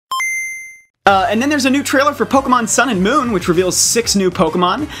And then there's a new trailer for Pokemon Sun and Moon, which reveals 6 new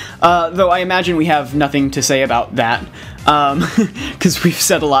Pokemon, though I imagine we have nothing to say about that, because we've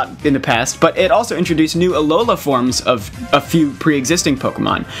said a lot in the past. But it also introduced new Alola forms of a few pre-existing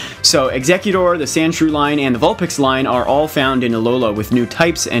Pokemon. So Executor, the Sandshrew line, and the Vulpix line are all found in Alola with new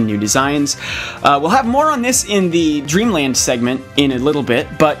types and new designs. We'll have more on this in the Dreamland segment in a little bit,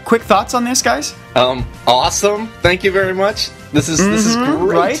 but quick thoughts on this, guys? Awesome. Thank you very much. This is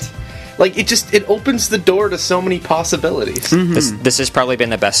great. Right? Like, it opens the door to so many possibilities. This has probably been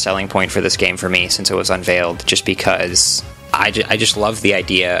the best selling point for this game for me since it was unveiled, just because I just love the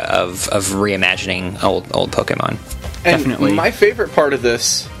idea of reimagining old Pokemon. And Definitely. my favorite part of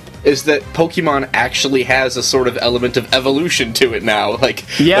this is that Pokemon actually has a sort of element of evolution to it now. Like,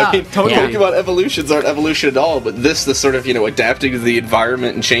 Yeah, I mean, totally. Pokemon evolutions aren't evolution at all, but the sort of, adapting to the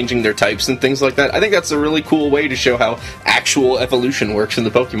environment and changing their types and things like that, I think that's a really cool way to show how actual evolution works in the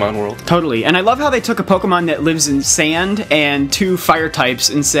Pokemon world. Totally. And I love how they took a Pokemon that lives in sand and 2 fire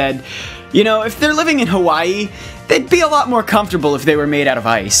types and said, if they're living in Hawaii, they'd be a lot more comfortable if they were made out of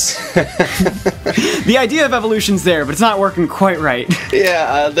ice. The idea of evolution's there, but it's not working quite right.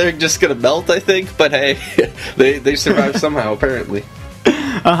 Yeah, they're just gonna melt, I think, but hey, they survive somehow, apparently.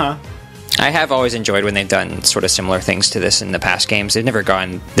 Uh-huh. I have always enjoyed when they've done sort of similar things to this in the past games. They've never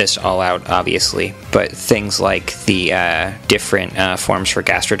gone this all out, obviously, but things like the different forms for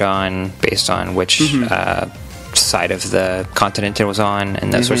Gastrodon based on which side of the continent it was on,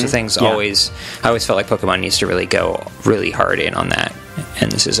 and those sorts of things. I always felt like Pokemon needs to really go really hard in on that,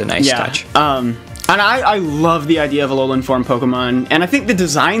 and this is a nice touch. And I love the idea of Alolan Form Pokemon, and I think the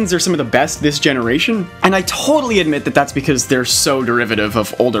designs are some of the best this generation, and I totally admit that that's because they're so derivative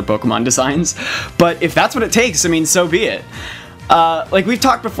of older Pokemon designs, but if that's what it takes, I mean, so be it. Like, we've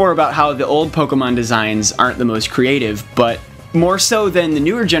talked before about how the old Pokemon designs aren't the most creative, but more so than the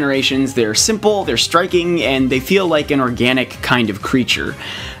newer generations, they're simple, they're striking, and they feel like an organic kind of creature.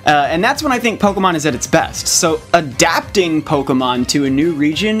 And that's when I think Pokemon is at its best. So adapting Pokemon to a new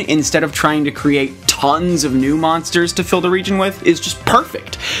region instead of trying to create tons of new monsters to fill the region with is just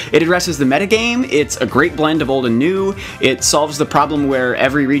perfect. It addresses the metagame, it's a great blend of old and new, it solves the problem where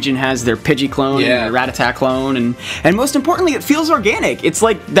every region has their Pidgey clone and their Rattata clone, and most importantly, it feels organic. It's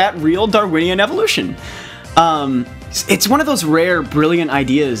like that real Darwinian evolution. It's one of those rare, brilliant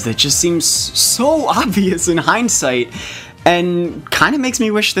ideas that just seems so obvious in hindsight, and kind of makes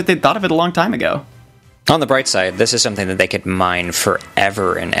me wish that they'd thought of it a long time ago. On the bright side, this is something that they could mine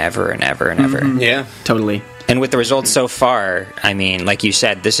forever and ever and ever and ever. Yeah, totally. And with the results so far, I mean, like you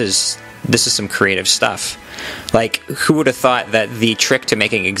said, this is some creative stuff. Like, who would have thought that the trick to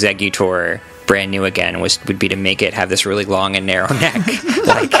making Executor brand new again would be to make it have this really long and narrow neck?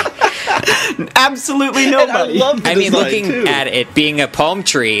 Like, absolutely nobody. I mean, looking at it being a palm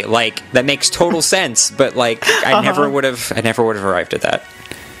tree, like, that makes total sense, but like, I never would have arrived at that.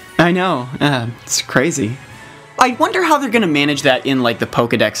 I know. It's crazy. I wonder how they're going to manage that in, like, the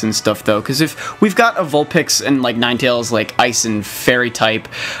Pokedex and stuff, though, because if we've got a Vulpix and, like, Ninetales, like, Ice and Fairy type,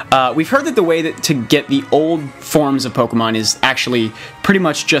 we've heard that the way that to get the old forms of Pokemon is actually pretty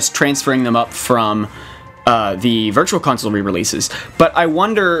much just transferring them up from the Virtual Console re-releases. But I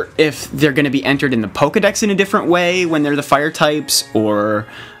wonder if they're going to be entered in the Pokedex in a different way when they're the Fire types, or...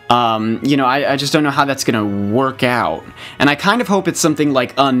 I just don't know how that's going to work out. And I kind of hope it's something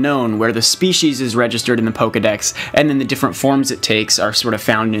like Unknown, where the species is registered in the Pokedex, and then the different forms it takes are sort of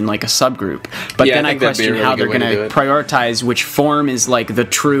found in, like, a subgroup. But then I question how they're going to prioritize which form is, like, the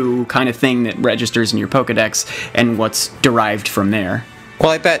true kind of thing that registers in your Pokedex, and what's derived from there. Well,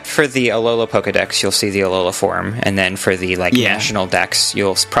 I bet for the Alola Pokedex, you'll see the Alola form, and then for the national Dex,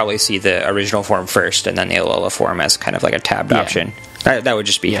 you'll probably see the original form first, and then the Alola form as kind of like a tabbed option. That would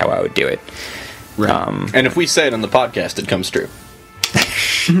just be how I would do it. Right. And if we say it on the podcast, it comes true.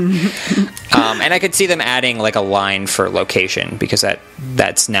 And I could see them adding like a line for location, because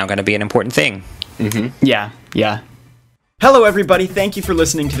that's now going to be an important thing. Yeah. Hello everybody, thank you for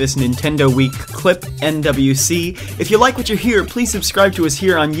listening to this Nintendo Week clip, NWC. If you like what you hear, please subscribe to us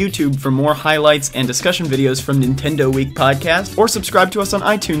here on YouTube for more highlights and discussion videos from Nintendo Week podcast, or subscribe to us on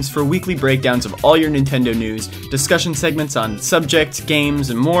iTunes for weekly breakdowns of all your Nintendo news, discussion segments on subjects,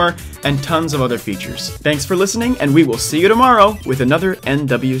 games, and more, and tons of other features. Thanks for listening, and we will see you tomorrow with another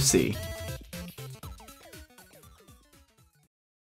NWC.